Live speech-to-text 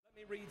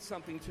read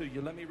something to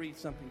you. Let me read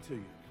something to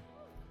you.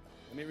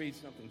 Let me read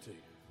something to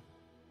you.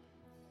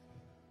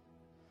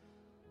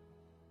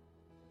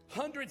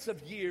 Hundreds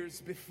of years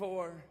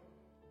before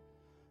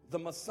the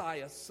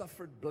Messiah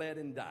suffered, bled,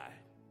 and died,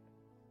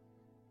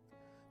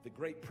 the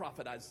great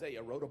prophet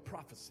Isaiah wrote a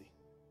prophecy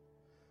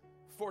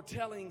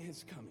foretelling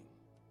his coming.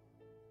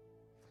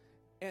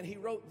 And he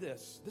wrote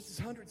this. This is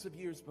hundreds of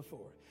years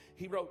before.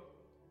 He wrote,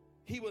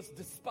 "He was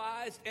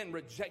despised and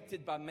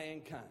rejected by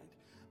mankind,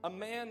 a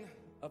man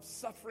of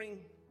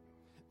suffering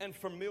and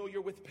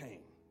familiar with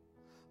pain.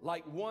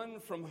 Like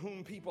one from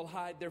whom people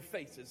hide their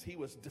faces, he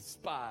was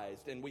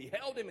despised, and we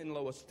held him in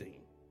low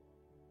esteem.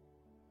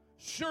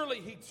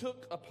 Surely he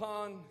took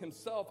upon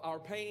himself our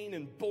pain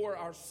and bore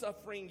our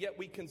suffering, yet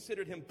we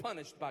considered him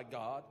punished by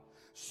God,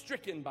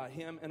 stricken by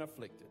him and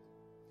afflicted.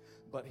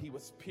 But he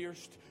was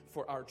pierced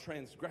for our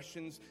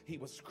transgressions. He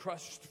was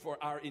crushed for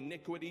our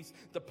iniquities.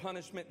 The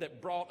punishment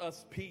that brought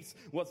us peace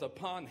was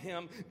upon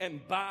him,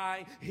 and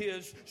by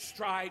his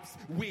stripes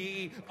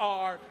we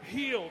are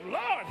healed."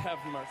 Lord have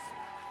mercy.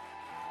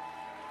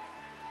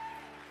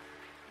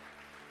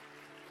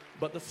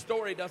 But the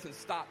story doesn't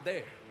stop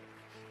there.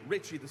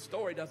 Richie, the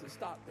story doesn't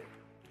stop there.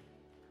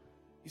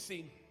 You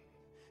see,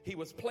 he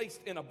was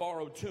placed in a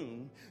borrowed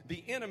tomb.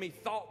 The enemy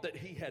thought that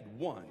he had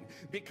won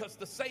because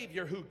the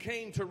Savior who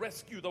came to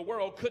rescue the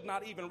world could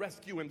not even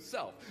rescue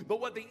himself.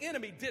 But what the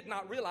enemy did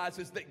not realize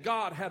is that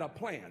God had a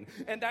plan.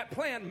 And that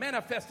plan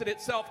manifested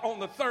itself on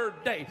the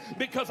third day,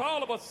 because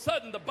all of a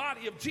sudden the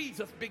body of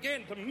Jesus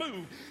began to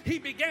move. He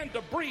began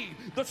to breathe.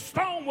 The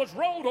stone was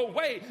rolled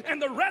away,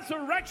 and the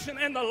resurrection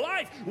and the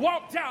life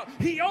walked out.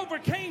 He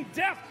overcame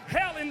death,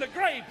 hell, and the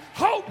grave.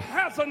 Hope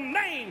has a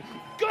name.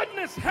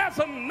 Goodness has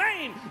a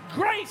name.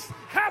 Grace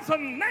has a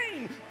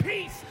name.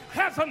 Peace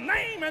has a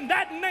name, and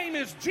that name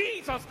is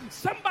Jesus.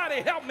 Somebody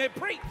help me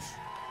preach.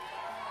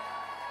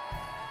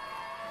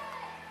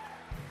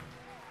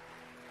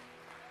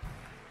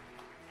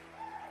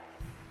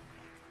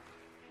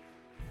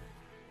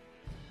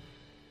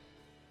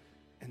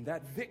 And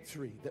that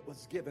victory that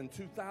was given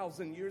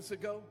 2,000 years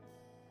ago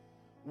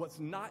was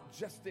not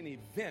just an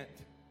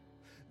event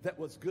that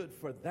was good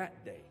for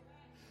that day.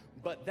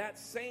 But that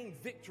same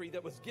victory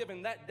that was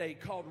given that day,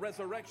 called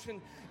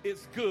resurrection,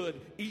 is good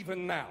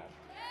even now.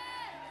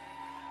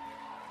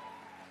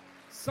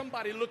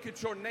 Somebody look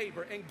at your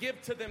neighbor and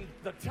give to them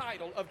the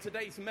title of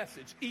today's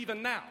message,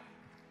 even now.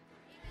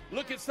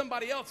 Look at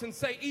somebody else and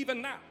say,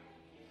 even now.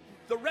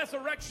 The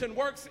resurrection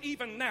works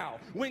even now.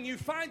 When you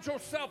find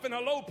yourself in a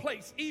low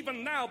place,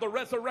 even now the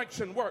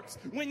resurrection works.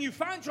 When you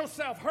find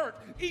yourself hurt,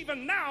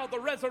 even now the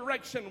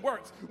resurrection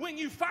works. When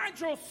you find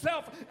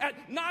yourself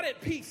not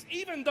at peace,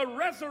 even the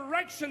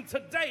resurrection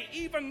today,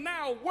 even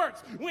now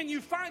works. When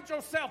you find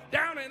yourself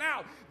down and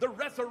out, the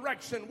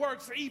resurrection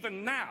works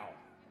even now.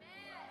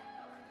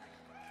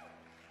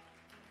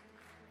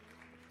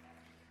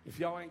 If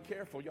y'all ain't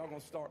careful, y'all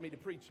gonna start me to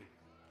preaching.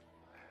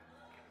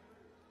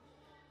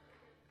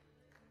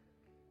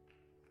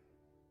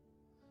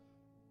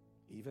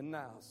 Even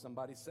now.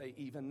 Somebody say,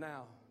 even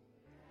now.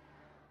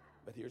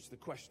 But here's the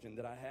question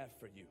that I have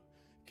for you.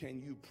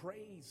 Can you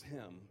praise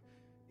him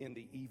in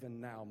the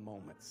even now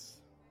moments?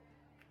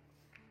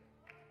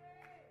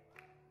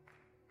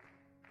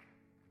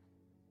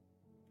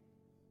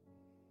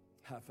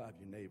 High five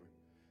your neighbor.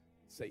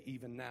 Say,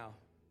 even now.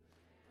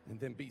 And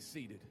then be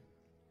seated.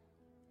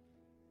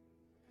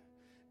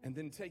 And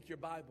then take your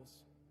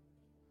Bibles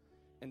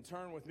and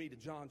turn with me to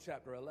John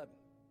chapter 11.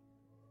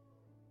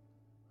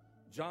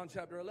 John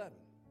chapter 11.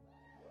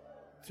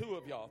 2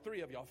 of y'all, 3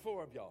 of y'all,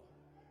 4 of y'all.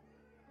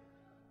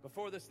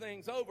 Before this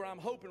thing's over, I'm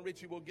hoping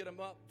Richie will get them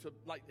up to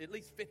like at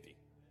least 50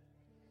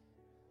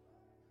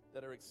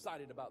 that are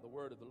excited about the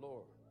word of the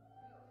Lord.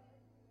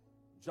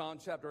 John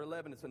chapter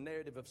 11 is a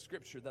narrative of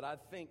Scripture that I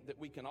think that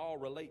we can all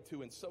relate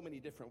to in so many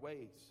different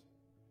ways.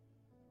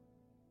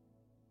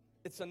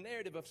 It's a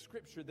narrative of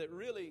Scripture that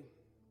really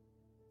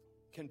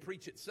can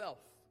preach itself.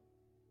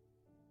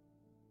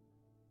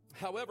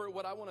 However,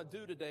 what I want to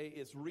do today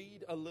is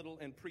read a little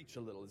and preach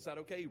a little. Is that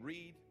okay?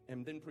 Read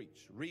and then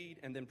preach. Read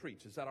and then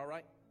preach. Is that all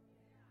right?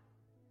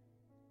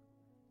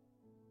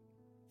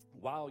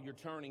 While you're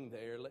turning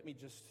there, let me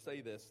just say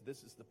this.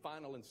 This is the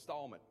final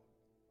installment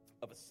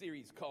of a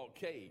series called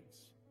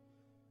Caves.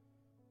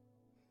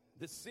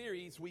 This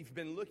series, we've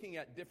been looking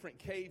at different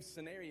cave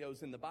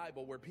scenarios in the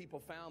Bible where people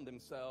found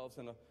themselves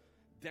in a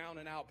down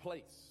and out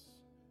place.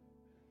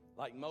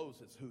 Like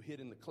Moses, who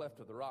hid in the cleft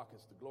of the rock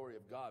as the glory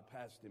of God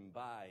passed him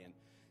by. And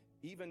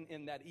even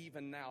in that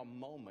even now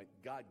moment,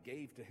 God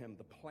gave to him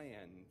the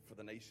plan for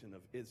the nation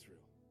of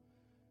Israel.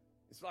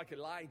 It's like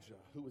Elijah,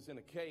 who was in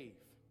a cave,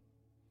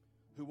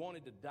 who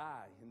wanted to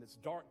die in this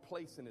dark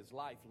place in his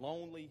life,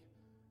 lonely,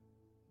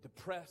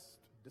 depressed,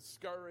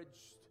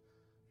 discouraged.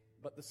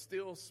 But the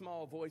still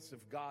small voice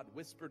of God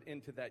whispered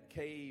into that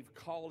cave,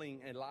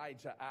 calling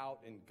Elijah out,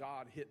 and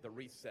God hit the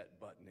reset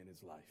button in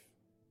his life.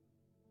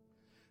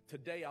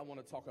 Today, I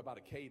want to talk about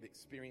a cave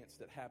experience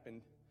that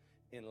happened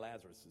in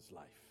Lazarus'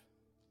 life.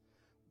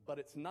 But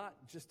it's not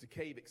just a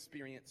cave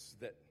experience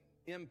that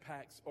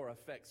impacts or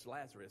affects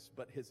Lazarus,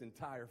 but his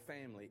entire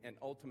family and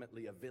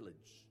ultimately a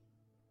village.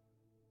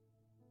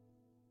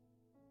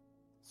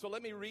 So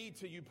let me read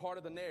to you part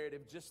of the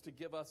narrative just to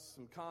give us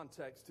some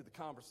context to the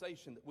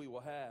conversation that we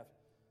will have.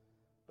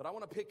 But I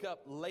want to pick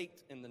up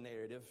late in the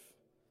narrative,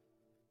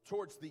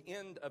 towards the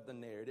end of the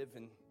narrative,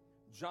 in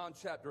John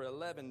chapter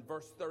 11,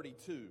 verse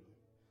 32.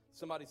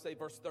 Somebody say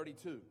verse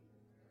 32.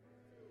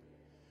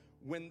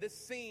 When this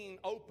scene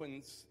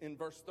opens in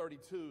verse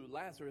 32,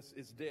 Lazarus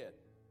is dead.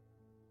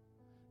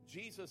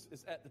 Jesus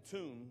is at the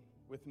tomb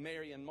with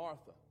Mary and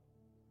Martha.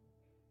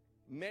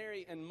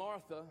 Mary and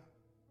Martha,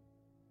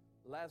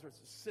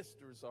 Lazarus'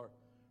 sisters, are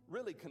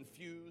really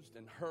confused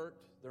and hurt.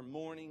 They're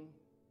mourning.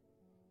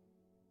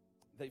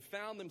 They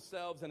found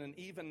themselves in an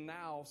even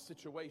now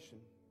situation.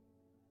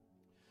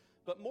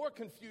 But more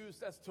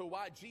confused as to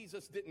why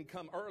Jesus didn't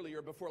come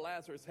earlier before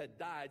Lazarus had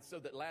died so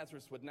that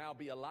Lazarus would now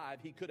be alive.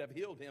 He could have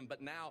healed him,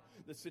 but now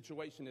the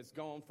situation has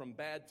gone from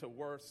bad to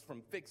worse,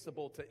 from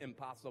fixable to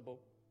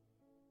impossible.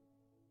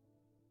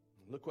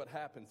 Look what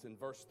happens in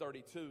verse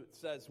 32. It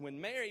says,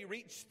 when Mary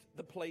reached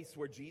the place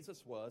where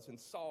Jesus was and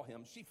saw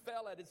him, she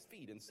fell at his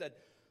feet and said,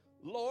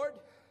 Lord,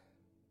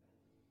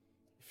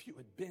 if you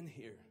had been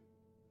here,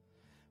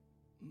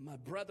 my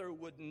brother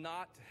would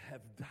not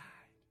have died.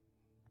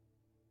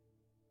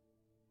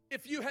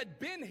 If you had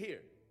been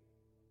here.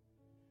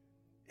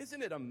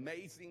 Isn't it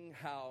amazing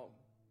how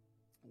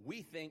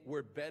we think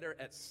we're better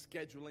at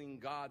scheduling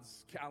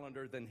God's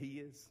calendar than he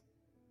is?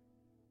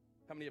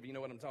 How many of you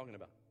know what I'm talking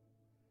about?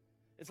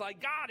 It's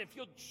like, God, if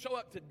you'll show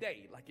up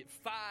today, like at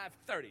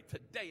 5:30,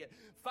 today at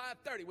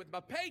 5:30 with my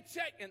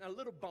paycheck and a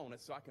little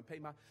bonus so I can pay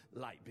my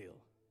light bill.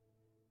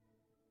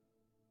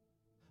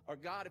 Or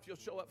God, if you'll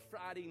show up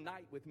Friday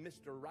night with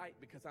Mr. Right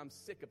because I'm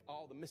sick of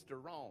all the Mr.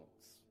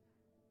 Wrongs.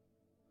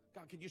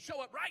 God, can you show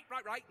up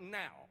right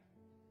now?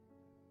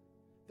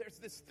 There's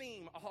this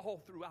theme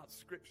all throughout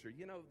Scripture.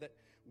 You know that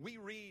we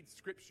read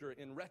Scripture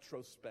in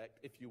retrospect,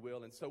 if you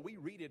will, and so we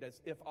read it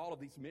as if all of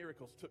these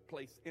miracles took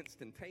place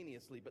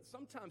instantaneously. But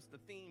sometimes the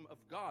theme of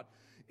God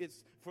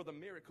is for the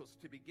miracles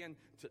to begin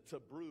to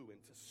brew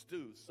and to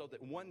stew so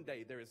that one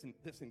day there is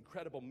this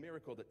incredible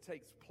miracle that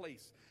takes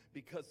place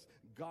because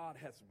God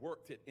has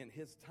worked it in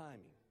his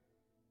timing.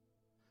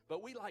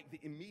 But we like the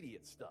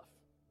immediate stuff.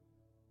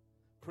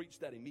 Preach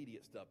that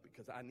immediate stuff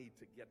because I need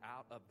to get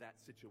out of that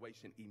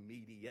situation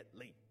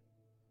immediately.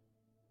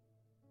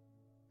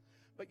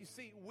 But you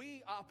see,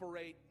 we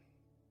operate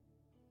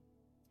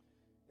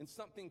in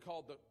something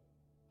called the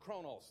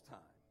chronos time,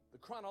 the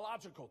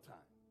chronological time.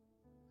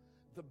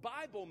 The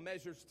Bible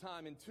measures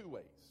time in two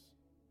ways.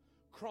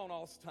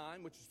 Chronos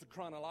time, which is the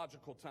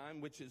chronological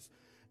time, which is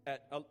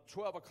at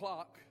 12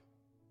 o'clock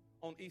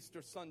on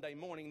Easter Sunday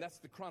morning. That's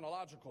the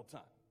chronological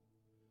time.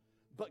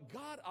 But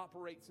God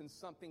operates in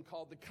something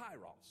called the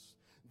kairos.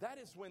 That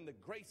is when the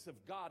grace of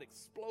God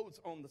explodes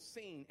on the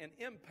scene and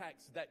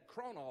impacts that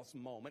chronos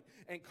moment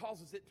and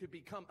causes it to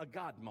become a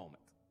God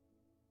moment.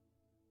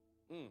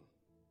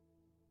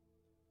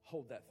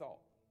 Hold that thought.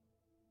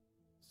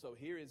 So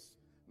here is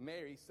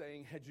Mary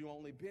saying, had you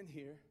only been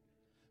here,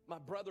 my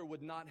brother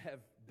would not have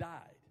died.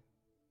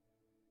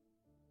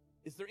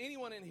 Is there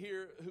anyone in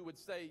here who would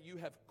say you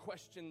have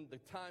questioned the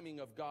timing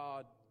of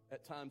God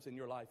at times in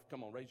your life?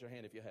 Come on, raise your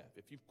hand if you have.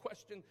 If you've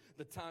questioned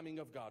the timing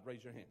of God,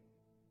 raise your hand.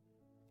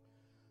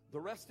 The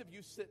rest of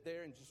you sit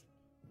there and just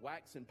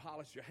wax and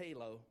polish your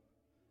halo,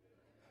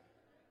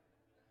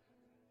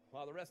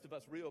 while the rest of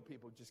us real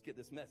people just get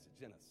this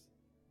message in us.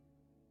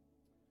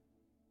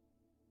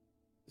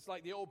 It's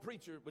like the old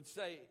preacher would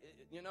say,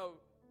 you know,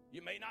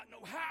 you may not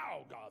know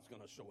how God's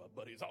going to show up,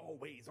 but he's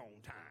always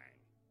on time.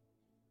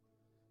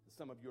 And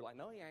some of you are like,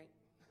 no, he ain't.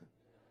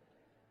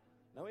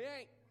 No, he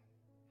ain't.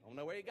 I don't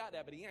know where he got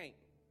that, but he ain't.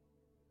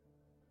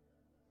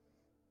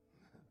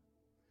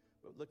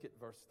 But look at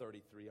verse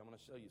 33. I'm going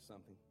to show you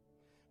something.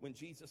 When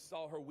Jesus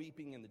saw her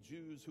weeping and the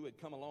Jews who had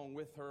come along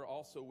with her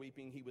also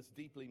weeping, he was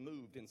deeply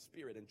moved in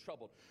spirit and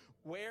troubled.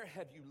 Where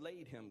have you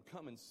laid him?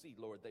 Come and see,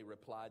 Lord, they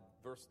replied.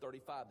 Verse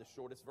 35, the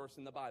shortest verse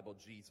in the Bible,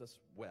 Jesus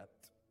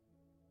wept.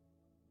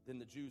 Then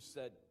the Jews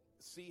said,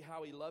 see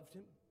how he loved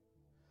him?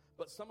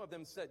 But some of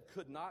them said,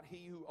 could not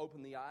he who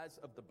opened the eyes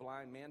of the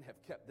blind man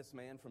have kept this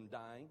man from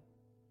dying?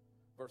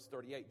 Verse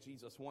 38,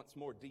 Jesus, once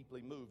more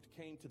deeply moved,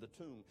 came to the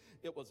tomb.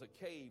 It was a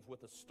cave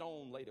with a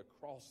stone laid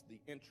across the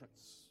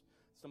entrance.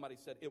 Somebody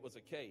said it was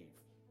a cave.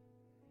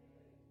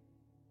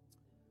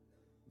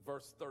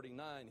 Verse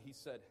 39, he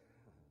said,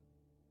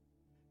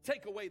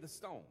 take away the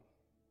stone.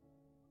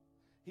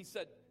 He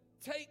said,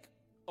 take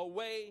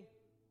away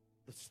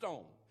the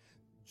stone.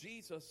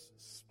 Jesus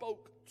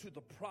spoke to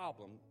the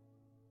problem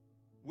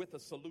with a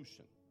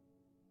solution.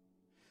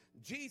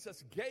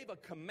 Jesus gave a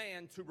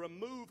command to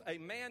remove a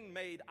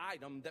man-made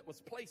item that was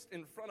placed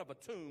in front of a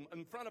tomb,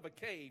 in front of a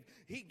cave.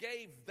 He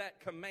gave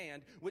that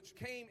command, which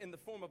came in the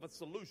form of a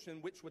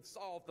solution which would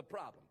solve the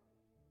problem.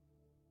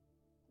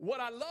 What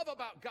I love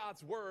about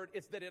God's word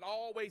is that it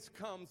always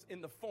comes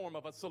in the form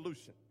of a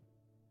solution.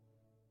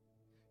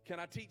 Can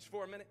I teach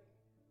for a minute?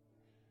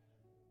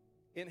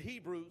 In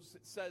Hebrews,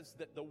 it says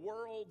that the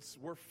worlds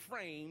were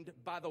framed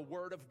by the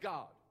Word of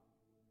God.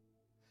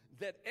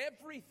 That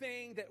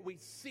everything that we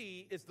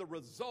see is the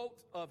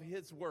result of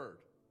His Word.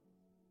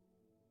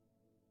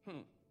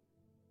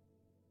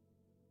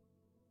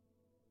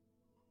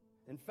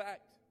 In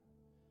fact,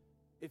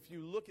 if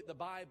you look at the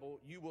Bible,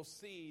 you will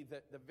see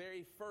that the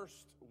very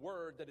first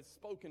word that is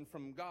spoken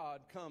from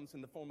God comes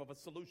in the form of a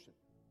solution.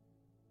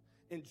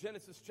 In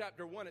Genesis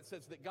chapter 1, it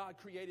says that God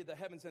created the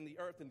heavens and the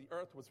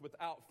earth was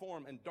without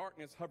form, and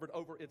darkness hovered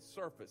over its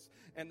surface,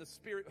 and the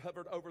Spirit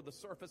hovered over the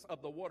surface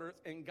of the waters,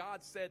 and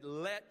God said,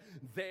 "Let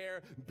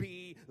there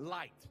be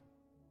light."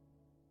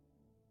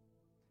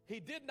 He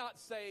did not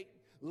say,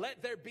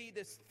 "Let there be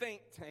this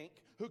think tank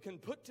who can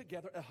put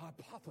together a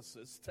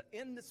hypothesis to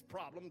end this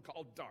problem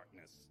called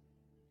darkness."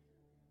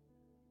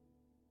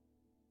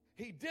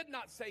 He did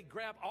not say,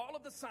 "Grab all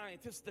of the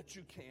scientists that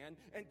you can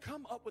and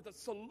come up with a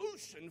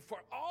solution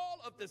for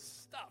all of this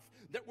stuff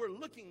that we're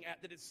looking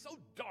at that is so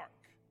dark."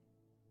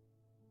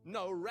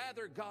 No,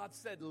 rather God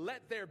said,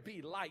 "Let there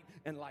be light,"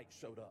 and light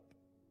showed up.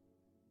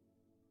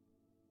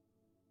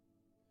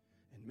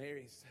 And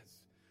Mary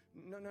says,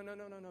 No,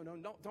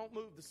 don't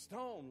move the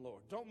stone,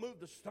 Lord. Don't move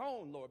the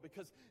stone, Lord,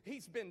 because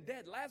he's been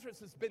dead. Lazarus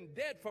has been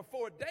dead for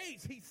 4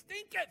 days. He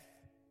stinketh.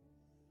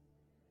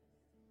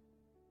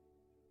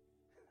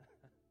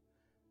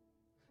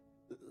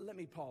 Let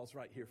me pause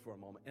right here for a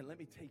moment, and let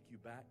me take you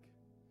back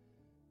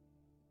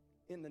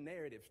in the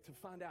narrative to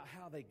find out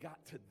how they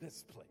got to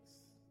this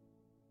place.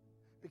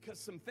 Because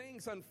some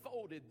things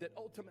unfolded that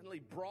ultimately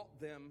brought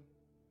them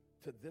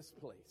to this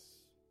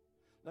place.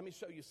 Let me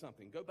show you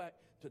something. Go back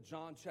to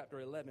John chapter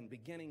 11,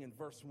 beginning in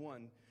verse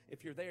 1.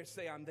 If you're there,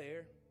 say, "I'm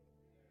there."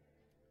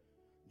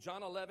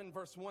 John 11,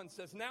 verse 1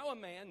 says, "Now a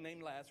man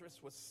named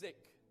Lazarus was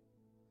sick.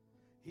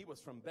 He was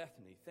from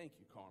Bethany." Thank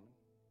you, Carmen.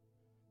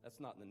 That's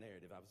not in the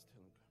narrative. I was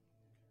telling you.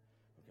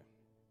 Okay.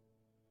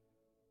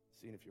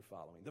 Seeing if you're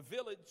following. The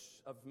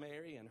village of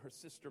Mary and her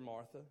sister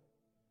Martha.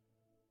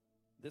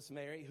 This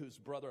Mary, whose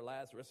brother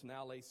Lazarus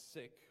now lay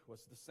sick,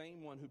 was the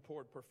same one who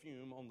poured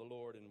perfume on the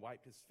Lord and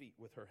wiped his feet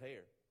with her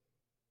hair.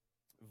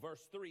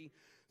 Verse 3,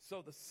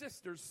 so the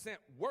sisters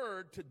sent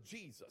word to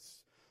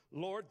Jesus,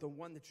 "Lord, the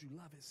one that you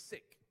love is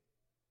sick."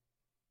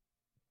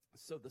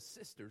 So the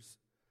sisters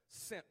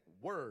sent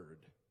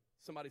word.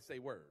 Somebody say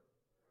word.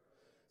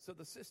 So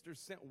the sisters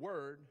sent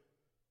word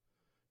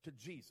to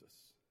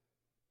Jesus.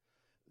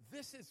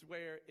 This is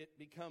where it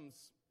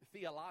becomes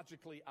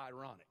theologically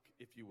ironic,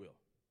 if you will.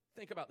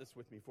 Think about this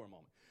with me for a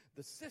moment.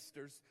 The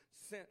sisters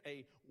sent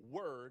a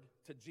word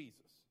to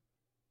Jesus.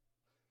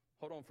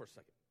 Hold on for a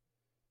second.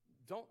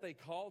 Don't they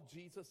call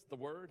Jesus the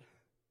Word?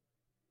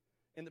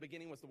 In the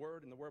beginning was the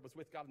Word, and the Word was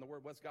with God, and the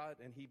Word was God,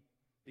 and He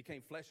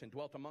became flesh and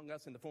dwelt among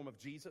us in the form of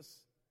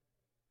Jesus.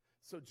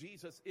 So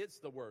Jesus is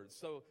the Word.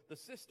 So the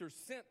sisters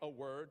sent a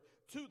word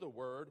to the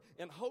Word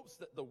in hopes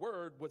that the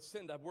Word would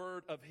send a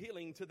word of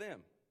healing to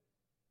them.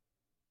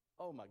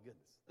 Oh my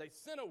goodness. They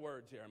sent a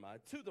word, Jeremiah,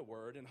 to the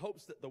Word in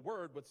hopes that the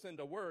Word would send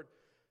a word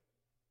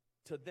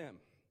to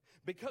them.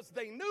 Because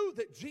they knew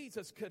that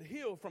Jesus could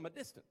heal from a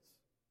distance.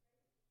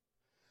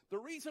 The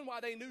reason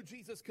why they knew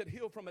Jesus could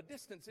heal from a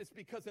distance is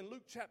because in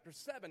Luke chapter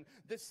 7,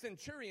 this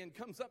centurion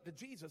comes up to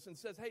Jesus and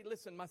says, "Hey,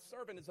 listen, my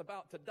servant is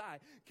about to die.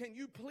 Can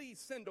you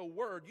please send a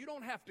word? You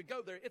don't have to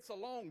go there. It's a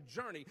long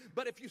journey.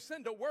 But if you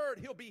send a word,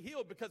 he'll be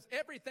healed because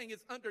everything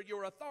is under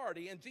your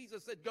authority." And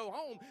Jesus said, "Go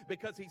home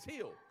because he's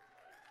healed."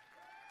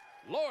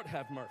 Lord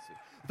have mercy.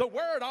 The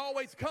word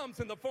always comes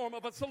in the form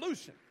of a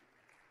solution.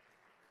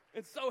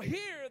 And so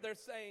here they're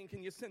saying,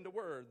 "Can you send a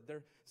word?"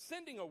 They're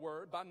sending a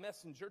word by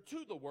messenger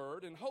to the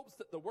Word in hopes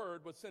that the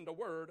Word would send a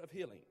word of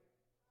healing.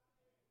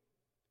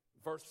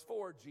 Verse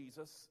 4,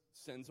 Jesus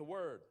sends a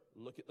word.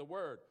 Look at the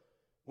word.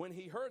 When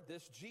he heard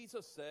this,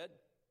 Jesus said,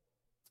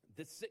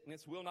 "This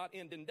sickness will not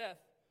end in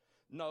death.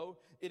 No,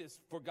 it is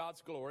for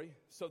God's glory,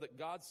 so that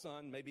God's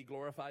Son may be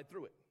glorified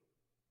through it."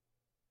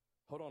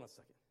 Hold on a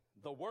second.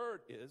 The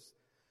word is,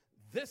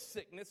 this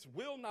sickness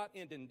will not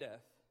end in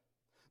death,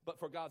 but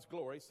for God's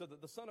glory, so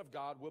that the Son of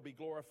God will be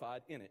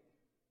glorified in it.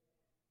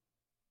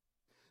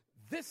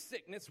 This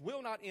sickness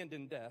will not end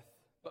in death,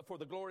 but for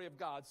the glory of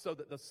God, so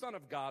that the Son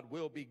of God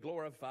will be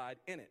glorified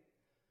in it.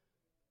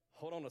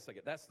 Hold on a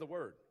second. That's the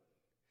word.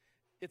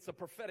 It's a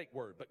prophetic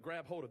word, but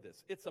grab hold of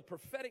this. It's a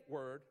prophetic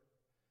word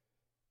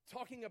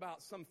talking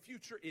about some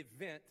future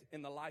event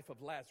in the life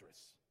of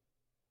Lazarus.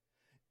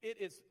 It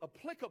is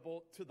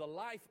applicable to the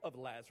life of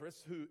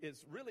Lazarus, who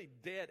is really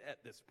dead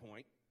at this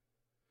point,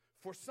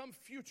 for some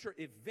future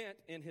event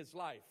in his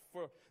life.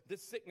 For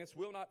this sickness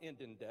will not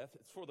end in death.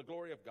 It's for the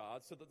glory of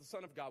God, so that the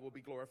Son of God will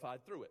be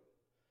glorified through it.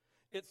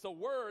 It's a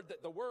word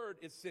that the Word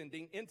is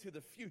sending into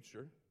the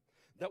future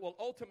that will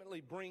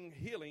ultimately bring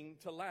healing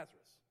to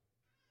Lazarus.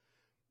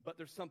 But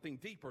there's something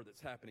deeper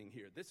that's happening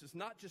here. This is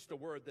not just a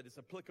word that is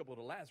applicable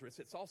to Lazarus.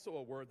 It's also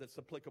a word that's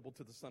applicable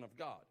to the Son of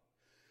God.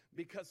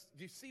 Because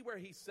do you see where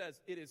he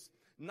says it is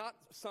not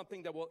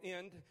something that will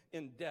end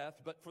in death,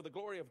 but for the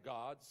glory of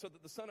God, so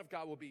that the Son of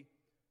God will be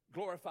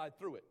glorified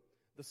through it.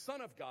 The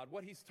Son of God,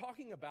 what he's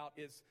talking about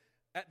is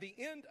At the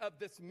end of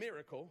this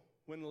miracle,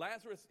 when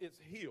Lazarus is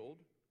healed,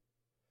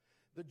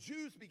 the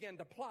Jews began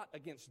to plot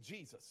against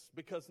Jesus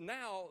because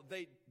now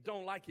they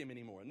don't like him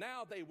anymore.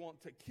 Now they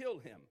want to kill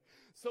him.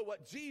 So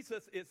what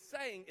Jesus is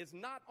saying is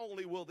not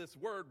only will this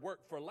word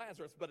work for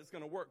Lazarus, but it's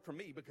going to work for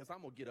me because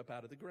I'm going to get up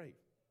out of the grave.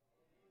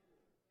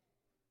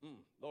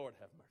 Lord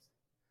have mercy.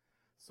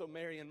 So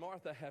Mary and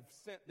Martha have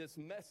sent this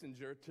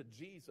messenger to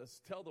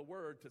Jesus. Tell the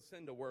word to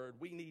send a word.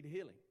 We need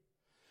healing.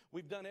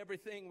 We've done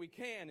everything we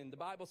can, and the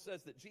Bible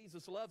says that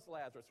Jesus loves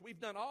Lazarus. We've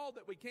done all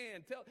that we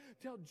can.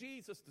 Tell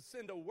Jesus to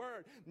send a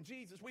word.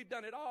 Jesus, we've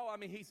done it all. I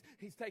mean, he's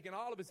taken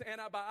all of his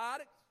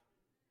antibiotics.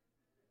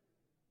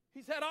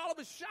 He's had all of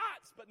his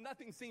shots, but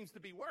nothing seems to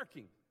be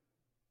working.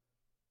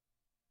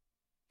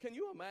 Can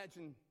you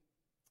imagine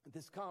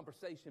this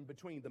conversation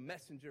between the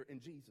messenger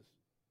and Jesus?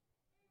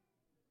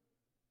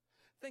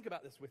 Think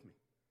about this with me.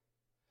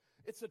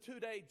 It's a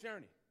 2-day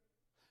journey.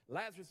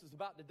 Lazarus is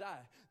about to die.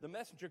 The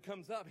messenger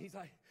comes up. He's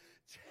like,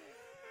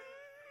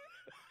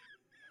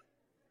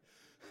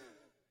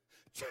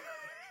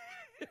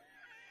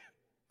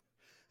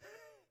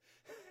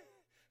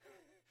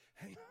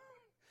 hang on.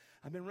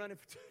 I've been running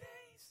for 2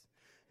 days.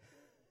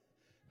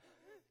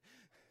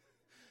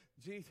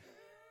 Jesus.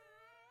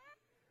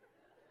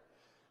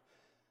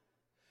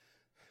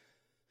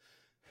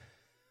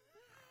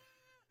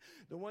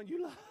 The one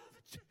you love,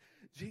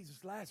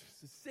 Jesus,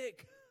 Lazarus is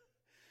sick.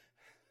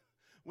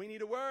 We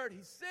need a word.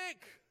 He's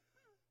sick.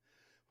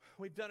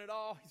 We've done it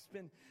all. He's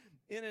been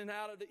in and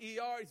out of the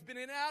ER. He's been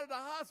in and out of the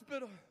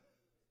hospital.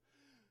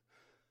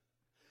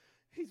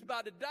 He's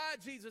about to die.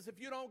 Jesus, if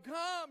you don't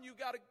come, you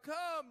got to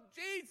come.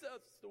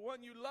 Jesus, the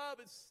one you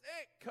love is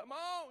sick. Come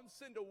on,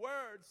 send a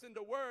word. Send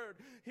a word.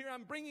 Here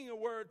I'm bringing a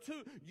word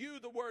to you,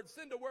 the word.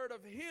 Send a word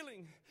of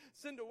healing.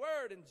 Send a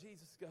word. And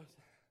Jesus goes,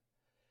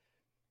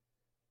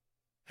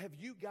 have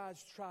you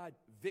guys tried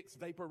Vicks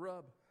Vapor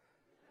Rub?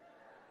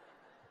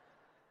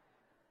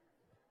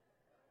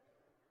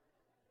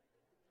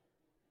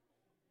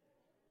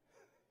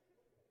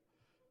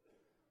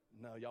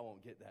 No, y'all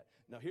won't get that.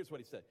 No, here's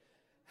what he said.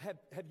 Have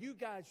you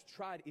guys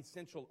tried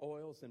essential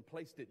oils and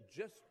placed it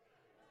just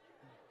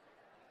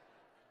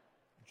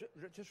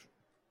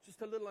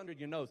a little under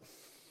your nose?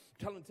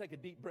 Tell them to take a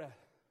deep breath.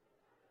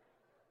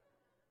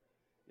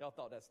 Y'all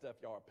thought that stuff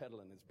y'all are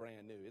peddling is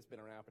brand new. It's been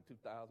around for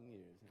 2,000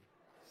 years.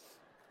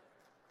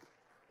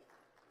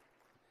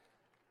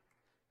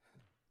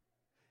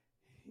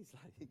 He's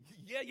like,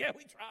 yeah,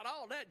 we tried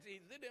all that,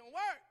 Jesus. It didn't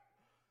work.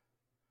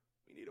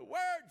 We need a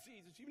word,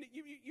 Jesus.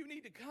 You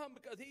need to come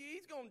because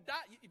he's going to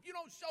die. If you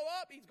don't show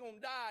up, he's going to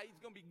die. He's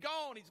going to be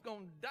gone. He's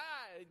going to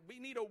die. We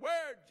need a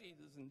word,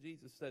 Jesus. And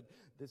Jesus said,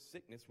 this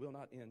sickness will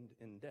not end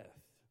in death,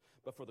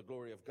 but for the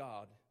glory of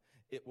God,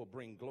 it will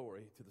bring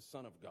glory to the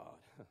Son of God.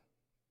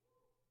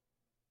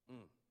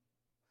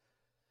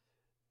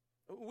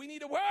 We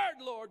need a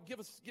word, Lord. Give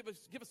us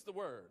the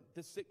word.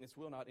 This sickness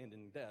will not end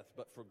in death,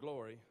 but for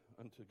glory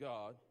unto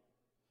God,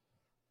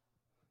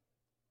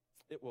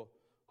 it will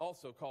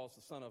also cause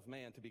the Son of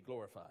Man to be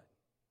glorified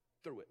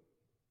through it.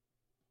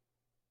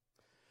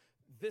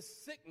 This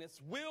sickness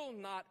will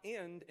not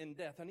end in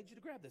death. I need you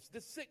to grab this.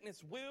 This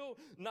sickness will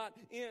not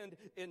end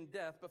in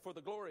death, but for the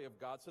glory of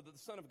God, so that the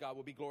Son of God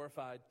will be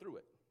glorified through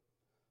it.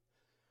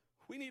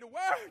 We need a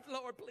word,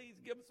 Lord.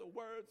 Please give us a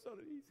word so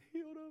that he's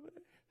healed over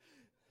there.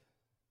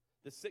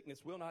 This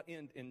sickness will not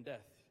end in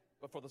death,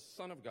 but for the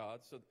Son of God,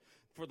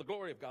 for the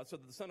glory of God, so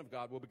that the Son of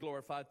God will be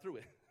glorified through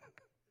it.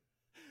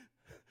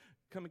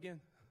 Come again.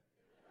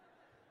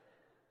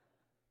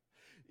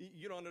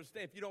 You don't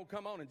understand. If you don't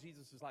come on, and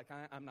Jesus is like,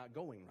 I'm not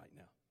going right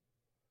now.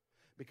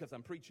 Because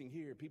I'm preaching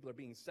here, people are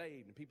being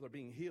saved, and people are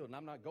being healed, and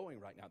I'm not going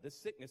right now. This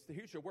sickness,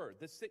 here's your word.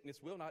 This sickness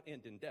will not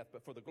end in death,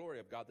 but for the glory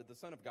of God, that the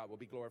Son of God will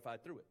be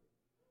glorified through it.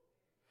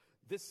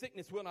 This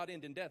sickness will not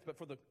end in death, but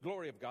for the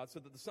glory of God, so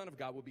that the Son of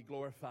God will be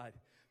glorified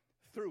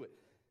through it.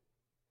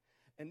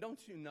 And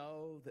don't you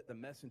know that the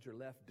messenger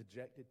left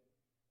dejected?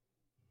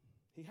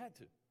 He had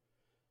to.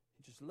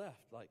 He just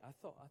left. Like, I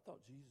thought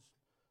Jesus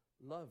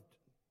loved.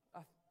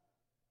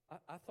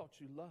 I thought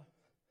you loved.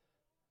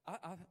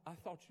 I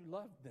thought you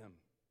loved them.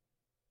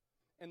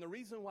 And the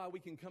reason why we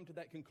can come to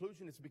that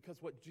conclusion is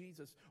because what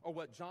Jesus, or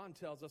what John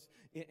tells us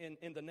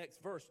in the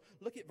next verse.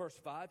 Look at verse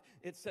 5.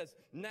 It says,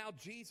 now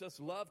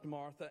Jesus loved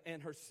Martha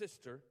and her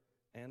sister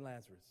and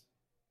Lazarus.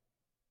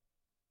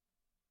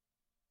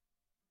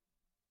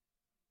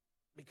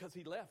 Because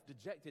he left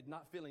dejected,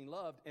 not feeling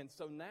loved. And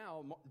so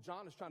now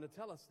John is trying to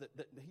tell us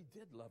that he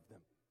did love them.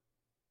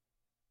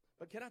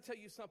 But can I tell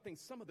you something?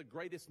 Some of the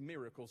greatest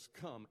miracles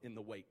come in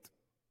the wait.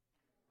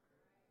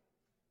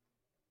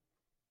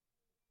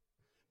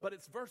 But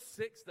it's verse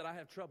 6 that I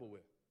have trouble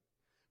with.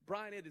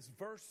 Brian, it is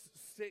verse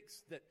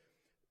 6 that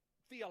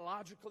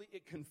theologically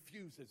it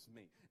confuses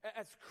me.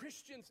 As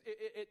Christians,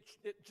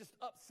 it just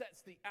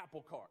upsets the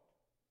apple cart.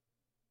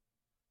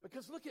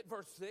 Because look at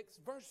verse 6.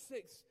 Verse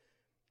 6,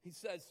 he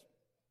says,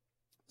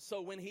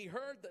 so when he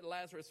heard that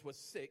Lazarus was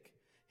sick,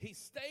 he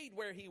stayed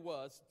where he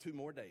was 2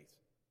 more days.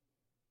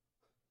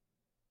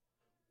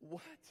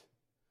 What?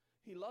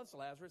 He loves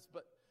Lazarus,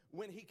 but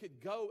when he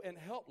could go and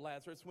help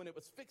Lazarus, when it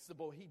was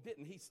fixable, he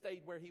didn't. He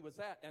stayed where he was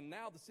at. And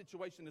now the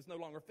situation is no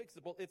longer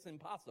fixable. It's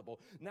impossible.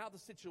 Now the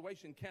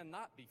situation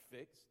cannot be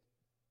fixed.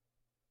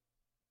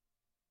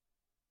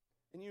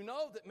 And you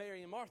know that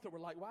Mary and Martha were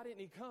like, why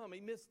didn't he come? He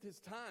missed his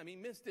time. He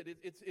missed it.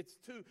 It's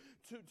too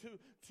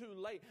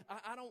late.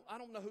 I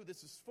don't know who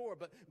this is for,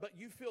 but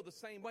you feel the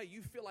same way.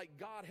 You feel like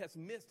God has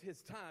missed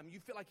his time. You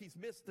feel like he's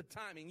missed the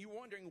timing. You're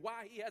wondering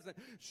why he hasn't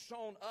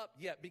shown up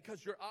yet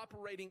because you're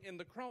operating in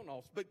the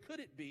chronos. But could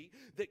it be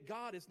that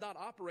God is not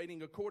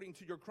operating according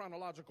to your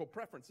chronological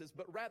preferences,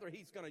 but rather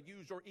he's going to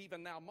use your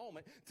even now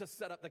moment to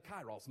set up the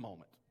kairos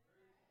moment?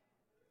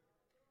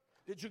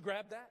 Did you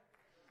grab that?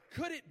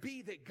 Could it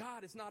be that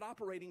God is not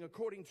operating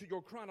according to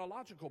your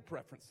chronological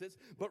preferences,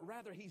 but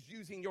rather he's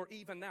using your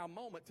even now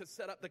moment to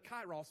set up the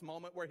kairos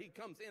moment where he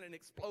comes in and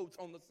explodes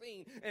on the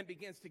scene and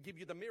begins to give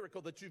you the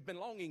miracle that you've been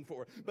longing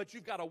for. But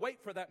you've got to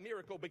wait for that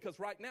miracle because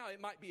right now it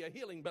might be a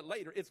healing, but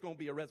later it's going to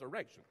be a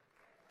resurrection.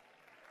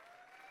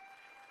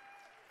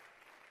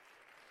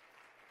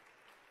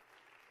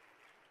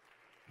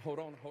 Hold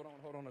on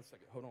a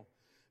second. Hold on.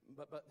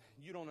 But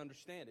you don't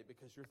understand it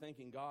because you're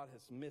thinking God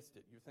has missed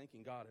it. You're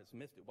thinking God has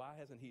missed it. Why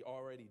hasn't he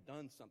already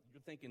done something?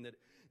 You're thinking that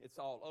it's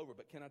all over.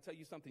 But can I tell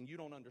you something? You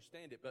don't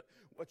understand it. But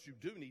what you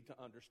do need to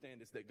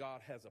understand is that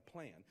God has a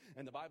plan.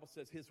 And the Bible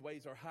says his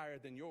ways are higher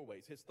than your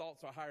ways. His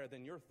thoughts are higher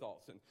than your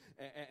thoughts.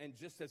 And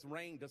just as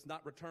rain does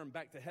not return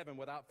back to heaven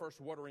without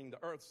first watering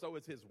the earth, so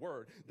is his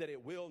word, that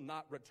it will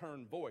not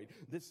return void.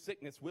 This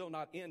sickness will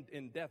not end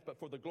in death, but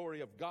for the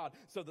glory of God,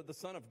 so that the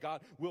Son of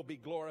God will be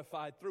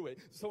glorified through it.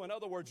 So in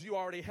other words, you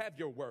already have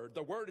your word.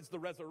 The word is the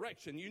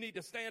resurrection. You need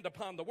to stand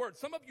upon the word.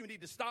 Some of you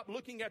need to stop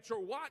looking at your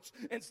watch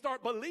and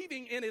start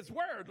believing in his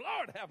word.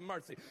 Lord have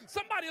mercy.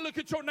 Somebody look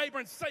at your neighbor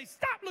and say,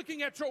 stop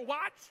looking at your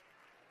watch.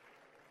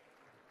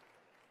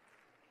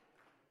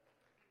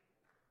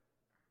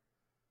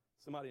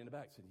 Somebody in the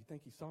back said, you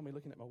think he saw me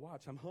looking at my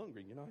watch? I'm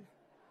hungry, you know.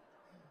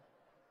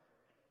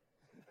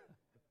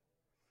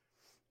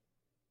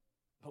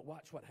 But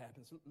watch what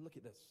happens. Look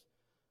at this.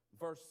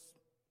 Verse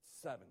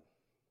 7.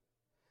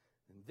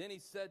 And then he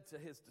said to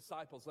his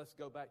disciples, let's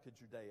go back to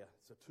Judea.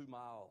 It's a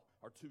 2-mile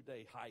or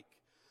 2-day hike.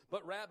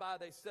 But Rabbi,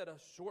 they said a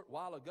short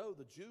while ago,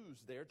 the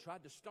Jews there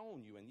tried to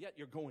stone you, and yet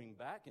you're going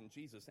back. And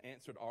Jesus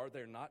answered, are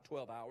there not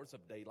 12 hours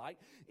of daylight?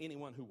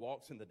 Anyone who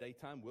walks in the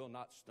daytime will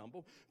not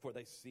stumble, for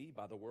they see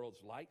by the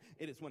world's light.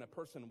 It is when a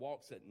person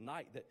walks at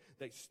night that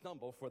they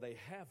stumble, for they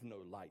have no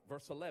light.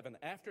 Verse 11,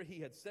 after he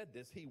had said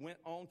this, he went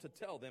on to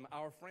tell them,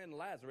 our friend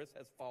Lazarus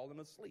has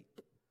fallen asleep,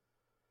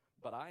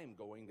 but I am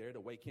going there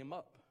to wake him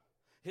up.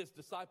 His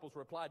disciples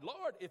replied,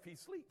 Lord, if he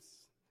sleeps,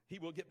 he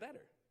will get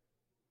better.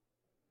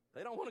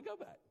 They don't want to go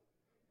back.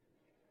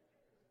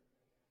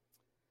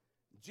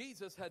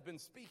 Jesus had been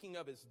speaking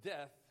of his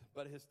death,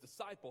 but his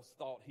disciples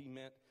thought he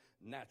meant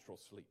natural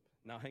sleep.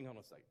 Now, hang on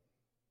a second.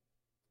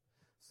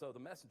 So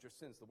the messenger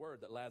sends the word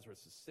that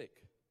Lazarus is sick.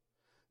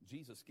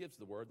 Jesus gives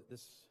the word that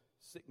this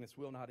sickness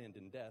will not end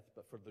in death,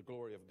 but for the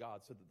glory of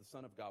God, so that the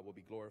Son of God will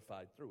be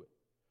glorified through it.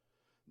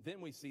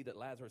 Then we see that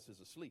Lazarus is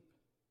asleep.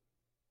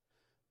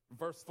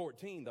 Verse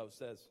 14, though,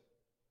 says,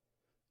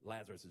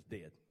 Lazarus is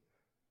dead.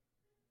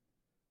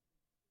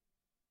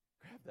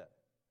 Grab that.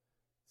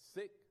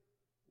 Sick,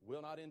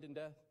 will not end in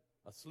death,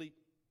 asleep,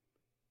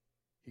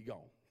 he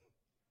gone.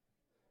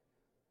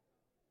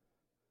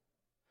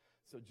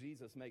 So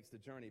Jesus makes the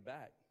journey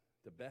back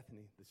to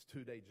Bethany, this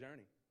 2-day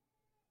journey.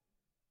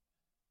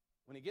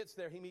 When he gets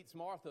there, he meets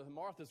Martha.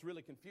 Martha's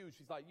really confused.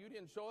 She's like, you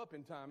didn't show up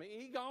in time.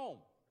 He gone.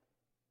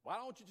 Why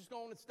don't you just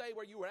go on and stay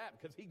where you were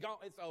at? Because he gone.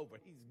 It's over.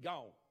 He's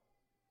gone.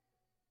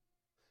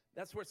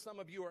 That's where some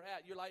of you are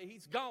at. You're like,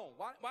 he's gone.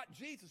 Why,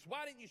 Jesus,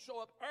 why didn't you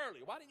show up early?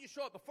 Why didn't you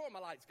show up before my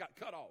lights got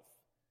cut off?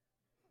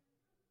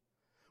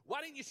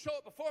 Why didn't you show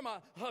up before my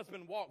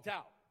husband walked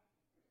out?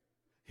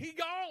 He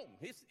gone.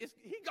 He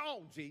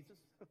gone, Jesus.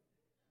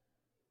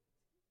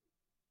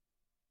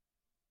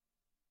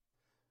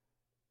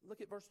 Look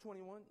at verse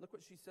 21. Look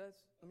what she says.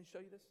 Let me show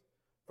you this.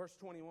 Verse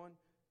 21.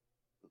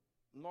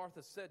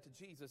 Martha said to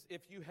Jesus,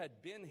 if you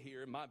had been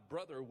here, my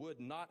brother would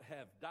not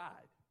have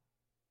died.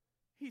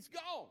 He's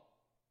gone.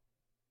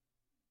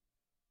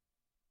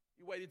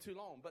 You waited too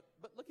long. But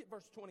look at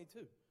verse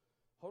 22.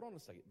 Hold on a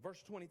second.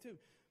 Verse 22.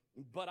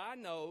 But I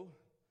know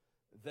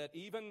that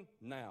even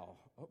now.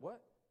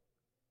 What?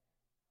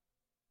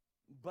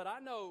 But I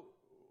know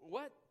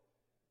what?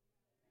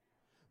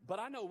 But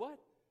I know what?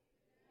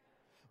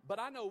 But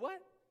I know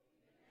what?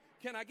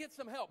 Can I get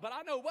some help? But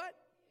I know what?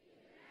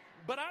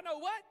 But I know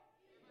what?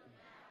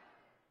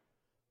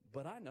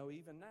 But I know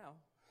even now.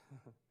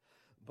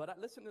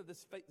 Listen to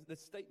this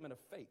statement of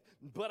faith.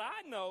 But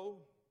I know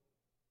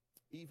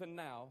even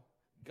now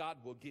God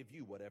will give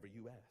you whatever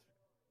you ask.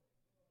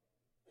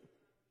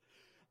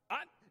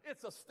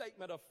 It's a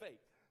statement of faith.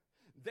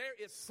 There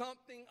is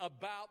something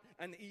about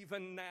an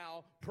even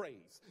now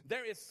praise.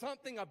 There is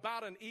something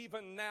about an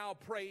even now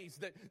praise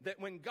that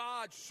when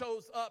God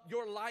shows up,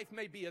 your life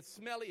may be as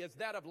smelly as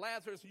that of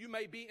Lazarus. You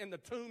may be in the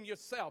tomb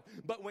yourself.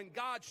 But when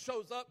God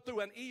shows up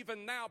through an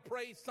even now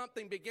praise,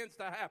 something begins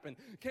to happen.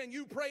 Can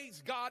you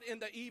praise God in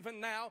the even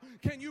now?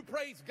 Can you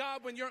praise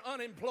God when you're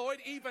unemployed?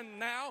 Even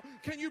now?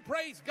 Can you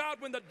praise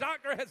God when the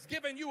doctor has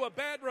given you a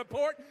bad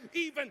report?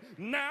 Even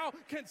now?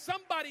 Can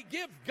somebody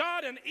give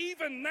God an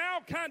even now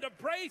kind of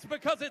praise?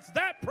 Because it's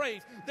that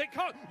praise that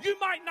you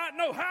might not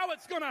know how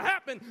it's going to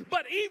happen,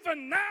 but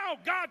even now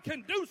God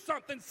can do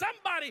something.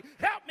 Somebody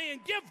help me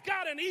and give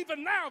God an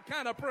even now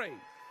kind of praise.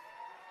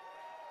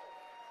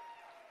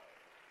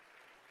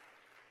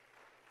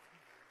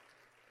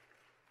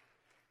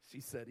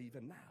 She said,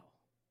 even now,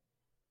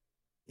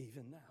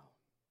 even now,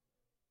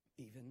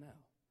 even now.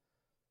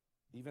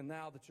 Even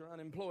now that you're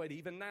unemployed,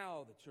 even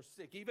now that you're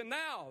sick, even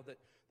now that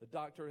the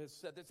doctor has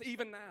said this,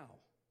 even now.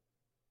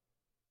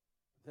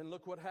 Then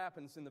look what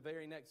happens in the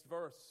very next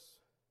verse.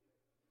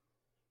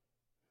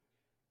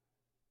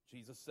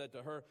 Jesus said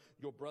to her,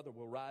 your brother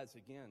will rise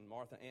again.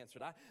 Martha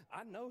answered,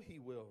 I know he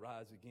will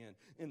rise again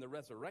in the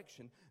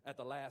resurrection at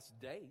the last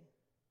day.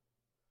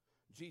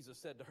 Jesus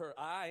said to her,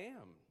 I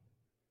am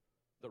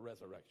the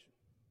resurrection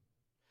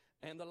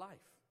and the life.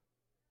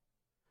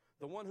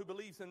 The one who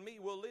believes in me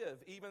will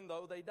live even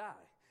though they die.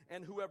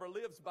 And whoever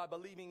lives by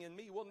believing in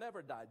me will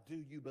never die. Do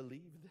you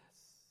believe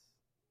this?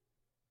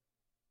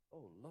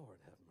 Oh, Lord,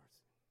 have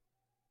mercy.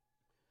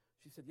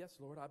 She said, yes,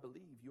 Lord, I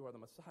believe you are the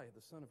Messiah,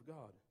 the Son of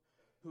God,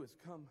 who has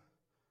come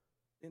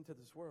into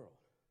this world.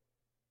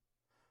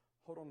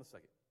 Hold on a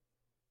second.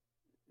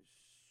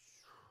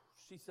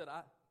 He said,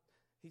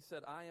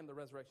 I am the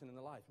resurrection and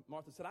the life.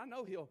 Martha said, I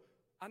know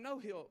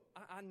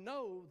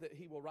that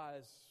he will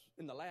rise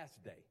in the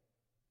last day.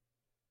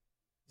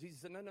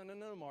 Jesus said,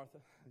 no, Martha,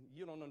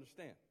 you don't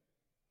understand.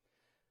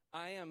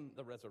 I am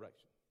the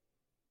resurrection.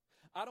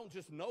 I don't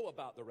just know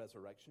about the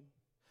resurrection.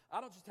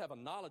 I don't just have a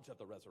knowledge of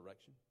the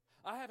resurrection.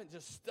 I haven't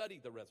just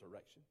studied the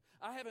resurrection.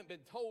 I haven't been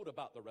told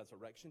about the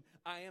resurrection.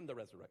 I am the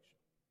resurrection.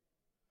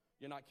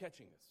 You're not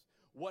catching this.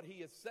 What he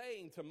is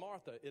saying to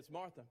Martha is,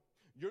 Martha,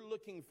 you're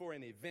looking for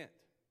an event,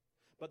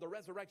 but the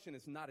resurrection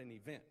is not an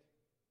event.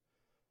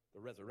 The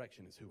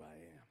resurrection is who I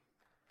am.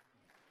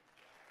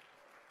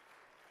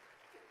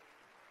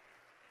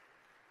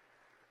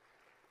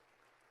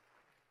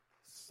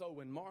 So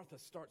when Martha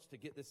starts to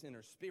get this in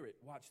her spirit,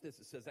 watch this.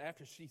 It says,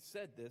 after she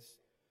said this,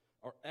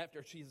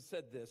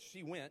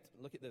 she went,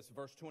 look at this,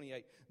 verse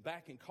 28,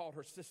 back and called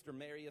her sister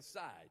Mary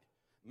aside.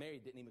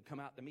 Mary didn't even come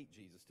out to meet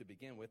Jesus to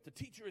begin with. The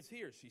teacher is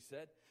here, she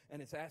said,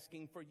 and is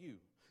asking for you.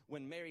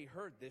 When Mary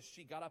heard this,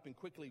 she got up and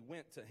quickly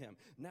went to him.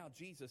 Now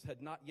Jesus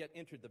had not yet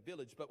entered the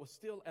village, but was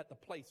still at the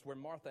place where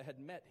Martha had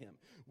met him.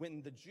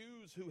 When the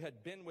Jews who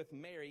had been with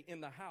Mary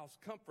in the house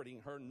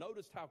comforting her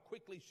noticed how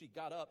quickly she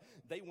got up,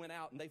 they went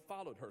out and they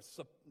followed her,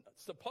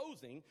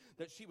 supposing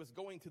that she was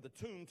going to the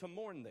tomb to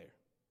mourn there.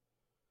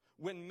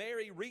 When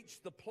Mary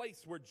reached the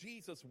place where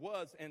Jesus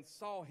was and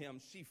saw him,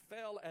 she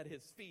fell at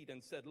his feet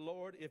and said,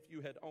 Lord, if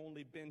you had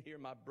only been here,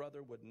 my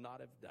brother would not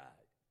have died.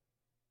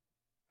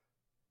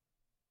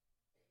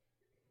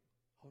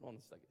 Hold on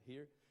a second.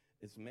 Here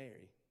is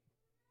Mary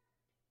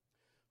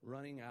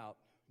running out,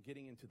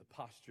 getting into the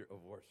posture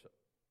of worship.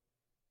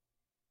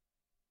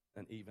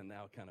 And even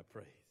now kind of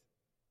praise.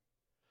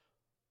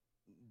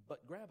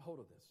 But grab hold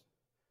of this.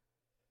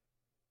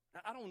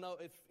 I don't know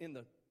if in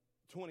the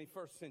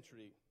 21st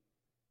century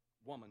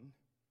woman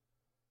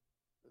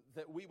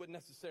that we would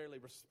necessarily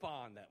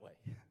respond that way.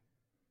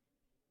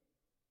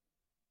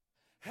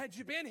 Had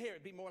you been here,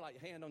 it'd be more like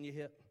hand on your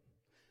hip.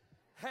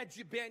 Had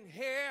you been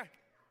here?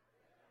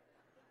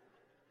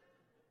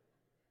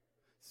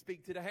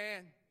 Speak to the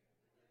hand.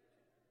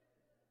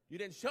 You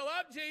didn't show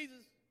up,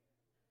 Jesus.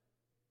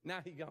 Now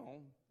he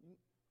gone.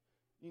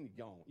 You need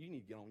to go on. You need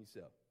to get on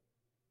yourself.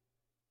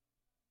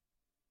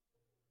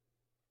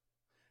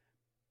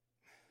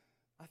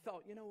 I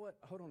thought, you know what?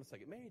 Hold on a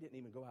second. Mary didn't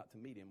even go out to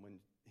meet him when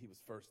he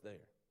was first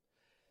there.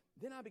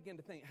 Then I began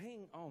to think,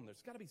 hang on,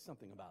 there's got to be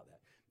something about that.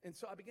 And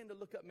so I began to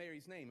look up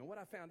Mary's name. And what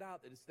I found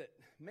out is that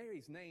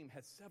Mary's name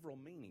has several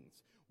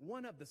meanings.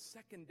 One of the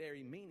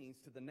secondary meanings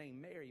to the name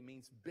Mary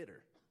means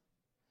bitter.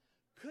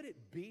 Could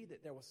it be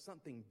that there was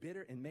something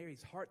bitter in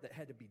Mary's heart that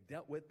had to be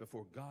dealt with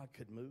before God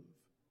could move?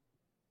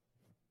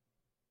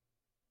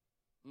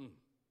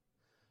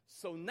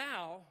 So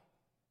now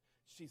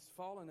she's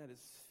fallen at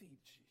his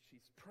feet.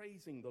 She's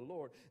praising the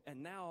Lord.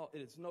 And now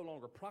it is no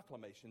longer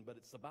proclamation, but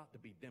it's about to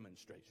be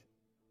demonstration.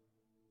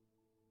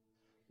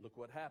 Look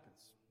what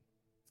happens.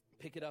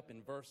 Pick it up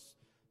in verse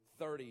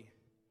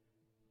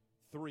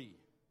 33.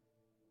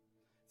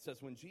 It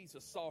says, when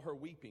Jesus saw her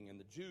weeping and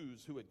the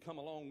Jews who had come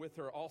along with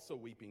her also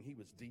weeping, he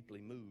was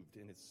deeply moved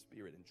in his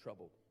spirit and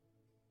troubled.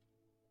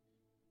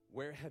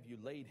 Where have you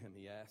laid him?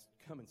 He asked.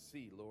 Come and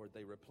see, Lord,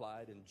 they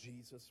replied, and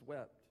Jesus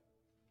wept.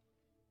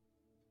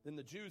 Then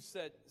the Jews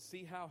said,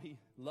 see how he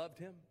loved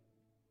him?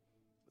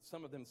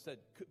 Some of them said,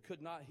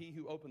 could not he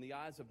who opened the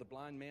eyes of the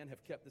blind man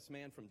have kept this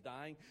man from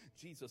dying?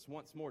 Jesus,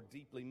 once more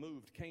deeply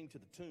moved, came to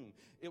the tomb.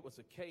 It was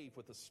a cave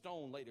with a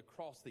stone laid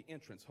across the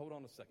entrance. Hold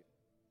on a second.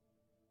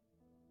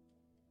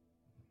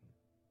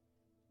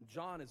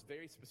 John is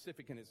very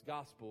specific in his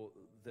gospel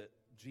that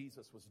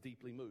Jesus was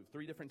deeply moved.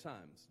 3 different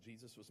times.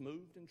 Jesus was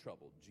moved and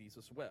troubled.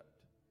 Jesus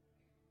wept.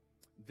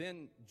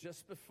 Then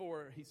just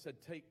before he said,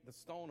 take the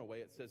stone away,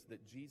 it says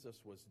that Jesus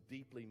was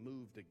deeply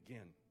moved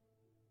again.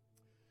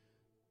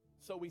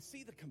 So we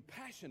see the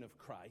compassion of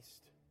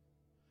Christ,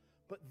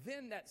 but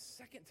then that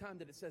second time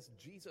that it says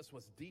Jesus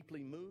was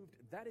deeply moved,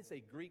 that is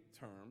a Greek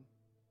term,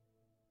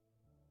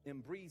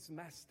 embries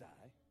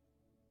mastai,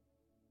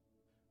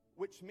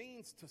 which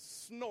means to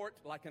snort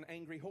like an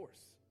angry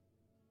horse.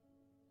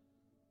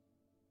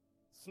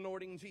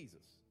 Snorting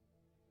Jesus.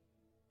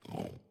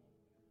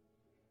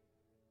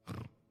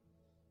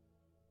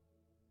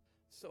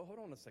 So hold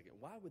on a second.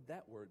 Why would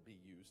that word be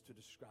used to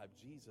describe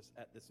Jesus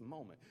at this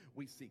moment?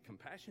 We see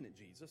compassionate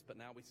Jesus, but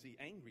now we see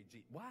angry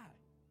Jesus. Why?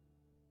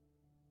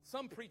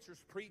 Some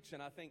preachers preach,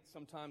 and I think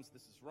sometimes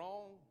this is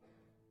wrong,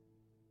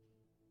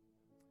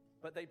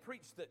 but they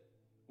preach that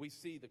we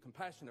see the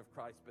compassion of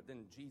Christ, but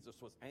then Jesus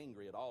was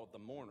angry at all of the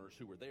mourners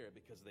who were there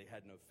because they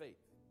had no faith.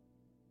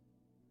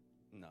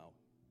 No.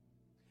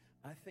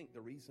 I think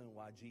the reason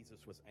why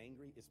Jesus was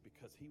angry is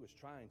because he was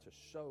trying to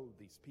show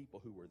these people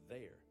who were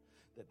there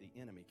that the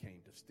enemy came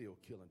to steal,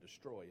 kill, and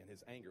destroy, and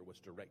his anger was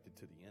directed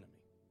to the enemy.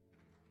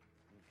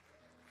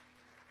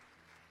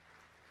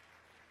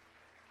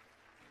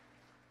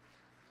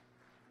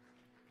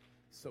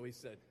 So he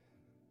said,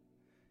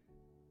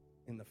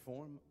 in the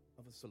form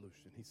of a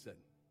solution, he said,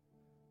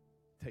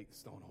 take the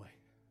stone away.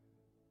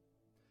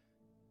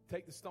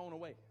 Take the stone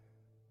away.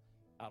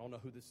 I don't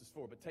know who this is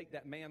for, but take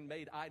that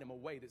man-made item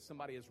away that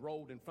somebody has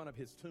rolled in front of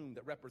his tomb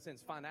that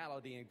represents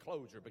finality and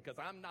closure, because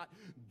I'm not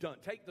done.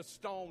 Take the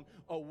stone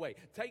away.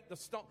 Take the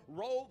stone,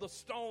 roll the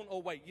stone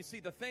away. You see,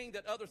 the thing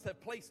that others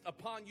have placed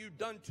upon you,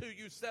 done to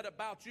you, said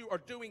about you, or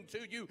doing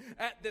to you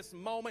at this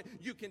moment,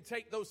 you can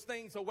take those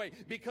things away,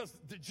 because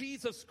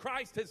Jesus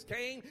Christ has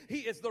came. He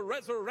is the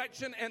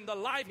resurrection and the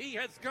life. He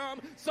has come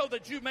so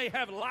that you may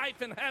have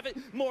life and have it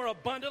more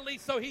abundantly.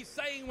 So he's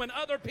saying, when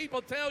other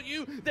people tell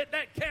you that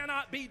that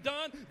cannot be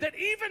done, that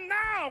even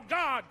now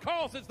God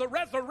causes the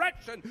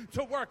resurrection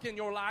to work in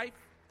your life.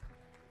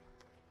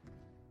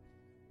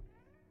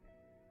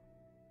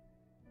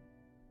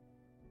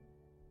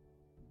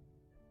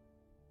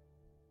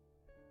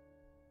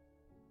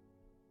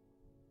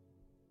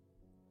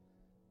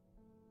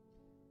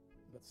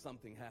 But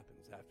something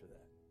happens after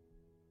that.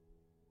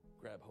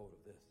 Grab hold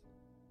of this.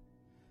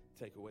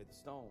 Take away the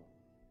stone.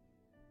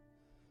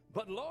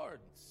 But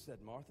Lord, said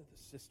Martha,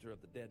 the sister of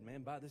the dead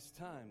man, by this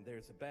time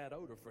there's a bad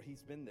odor, for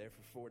he's been there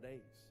for 4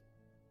 days.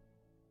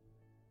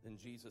 Then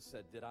Jesus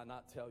said, did I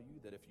not tell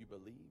you that if you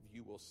believe,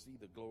 you will see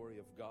the glory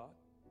of God?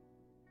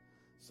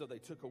 So they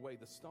took away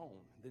the stone.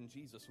 Then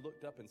Jesus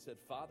looked up and said,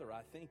 Father,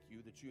 I thank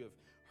you that you have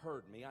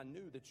heard me. I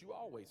knew that you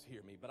always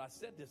hear me, but I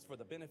said this for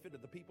the benefit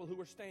of the people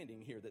who are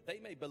standing here, that they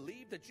may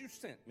believe that you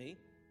sent me.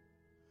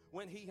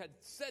 When he had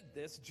said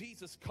this,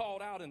 Jesus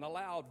called out in a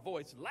loud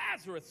voice,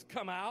 Lazarus,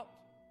 come out.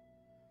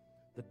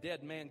 The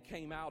dead man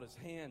came out, his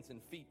hands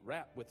and feet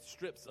wrapped with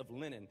strips of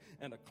linen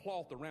and a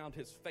cloth around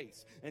his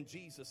face. And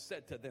Jesus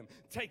said to them,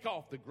 take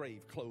off the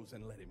grave clothes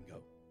and let him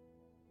go.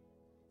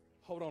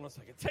 Hold on a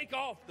second. Take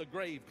off the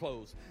grave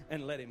clothes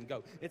and let him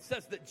go. It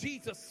says that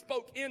Jesus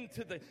spoke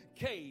into the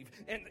cave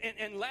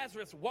and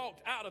Lazarus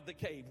walked out of the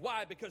cave.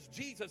 Why? Because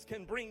Jesus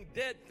can bring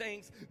dead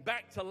things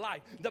back to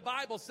life. The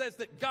Bible says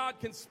that God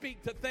can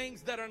speak to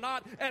things that are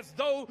not as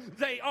though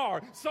they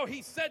are. So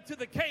he said to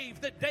the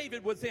cave that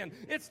David was in,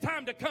 it's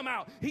time to come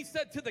out. He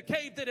said to the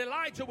cave that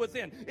Elijah was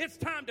in, it's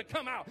time to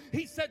come out.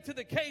 He said to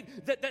the cave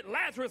that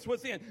Lazarus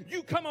was in,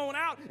 you come on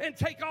out and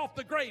take off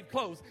the grave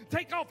clothes.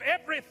 Take off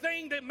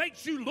everything that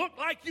makes you look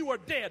like you are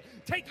dead.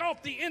 Take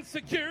off the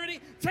insecurity.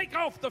 Take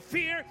off the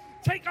fear.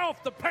 Take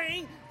off the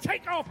pain.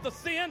 Take off the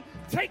sin.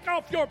 Take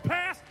off your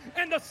past.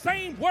 And the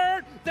same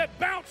word that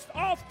bounced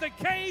off the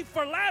cave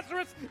for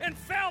Lazarus and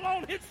fell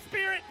on his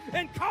spirit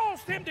and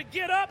caused him to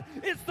get up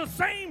is the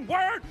same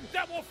word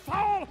that will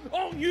fall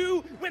on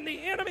you when the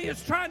enemy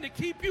is trying to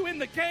keep you in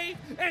the cave,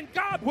 and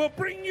God will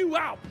bring you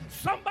out.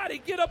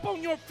 Somebody get up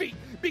on your feet.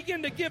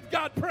 Begin to give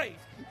God praise,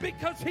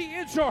 because he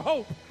is your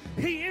hope.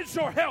 He is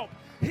your help.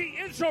 He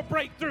is your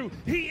breakthrough.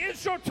 He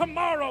is your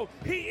tomorrow.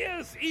 He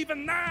is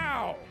even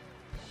now.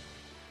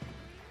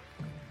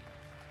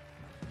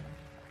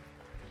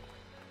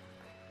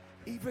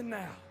 Even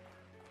now.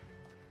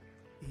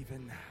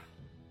 Even now.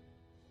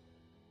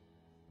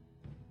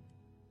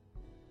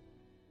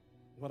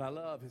 What I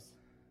love is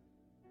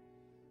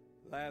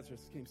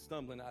Lazarus came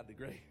stumbling out of the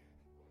grave.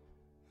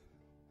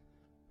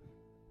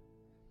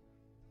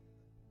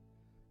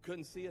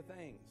 Couldn't see a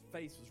thing. His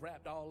face was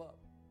wrapped all up.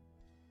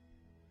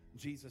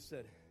 Jesus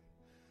said,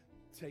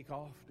 take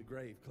off the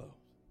grave clothes.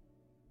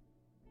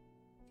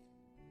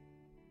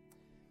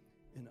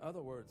 In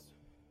other words,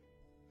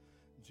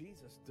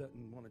 Jesus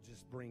doesn't want to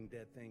just bring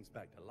dead things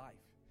back to life.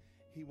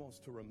 He wants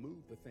to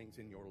remove the things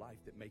in your life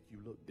that make you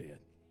look dead.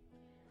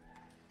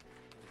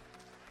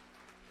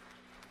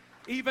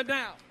 Even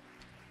now,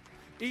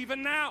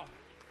 even now,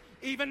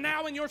 even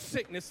now in your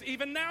sickness,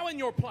 even now in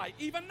your plight,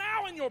 even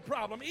now in your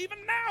problem, even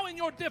now in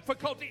your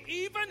difficulty,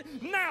 even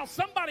now,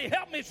 somebody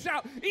help me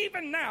shout,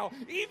 even now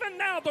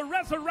the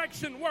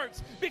resurrection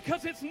works,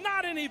 because it's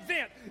not an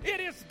event.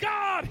 It is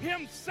God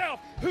himself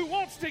who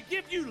wants to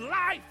give you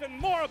life and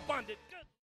more abundant.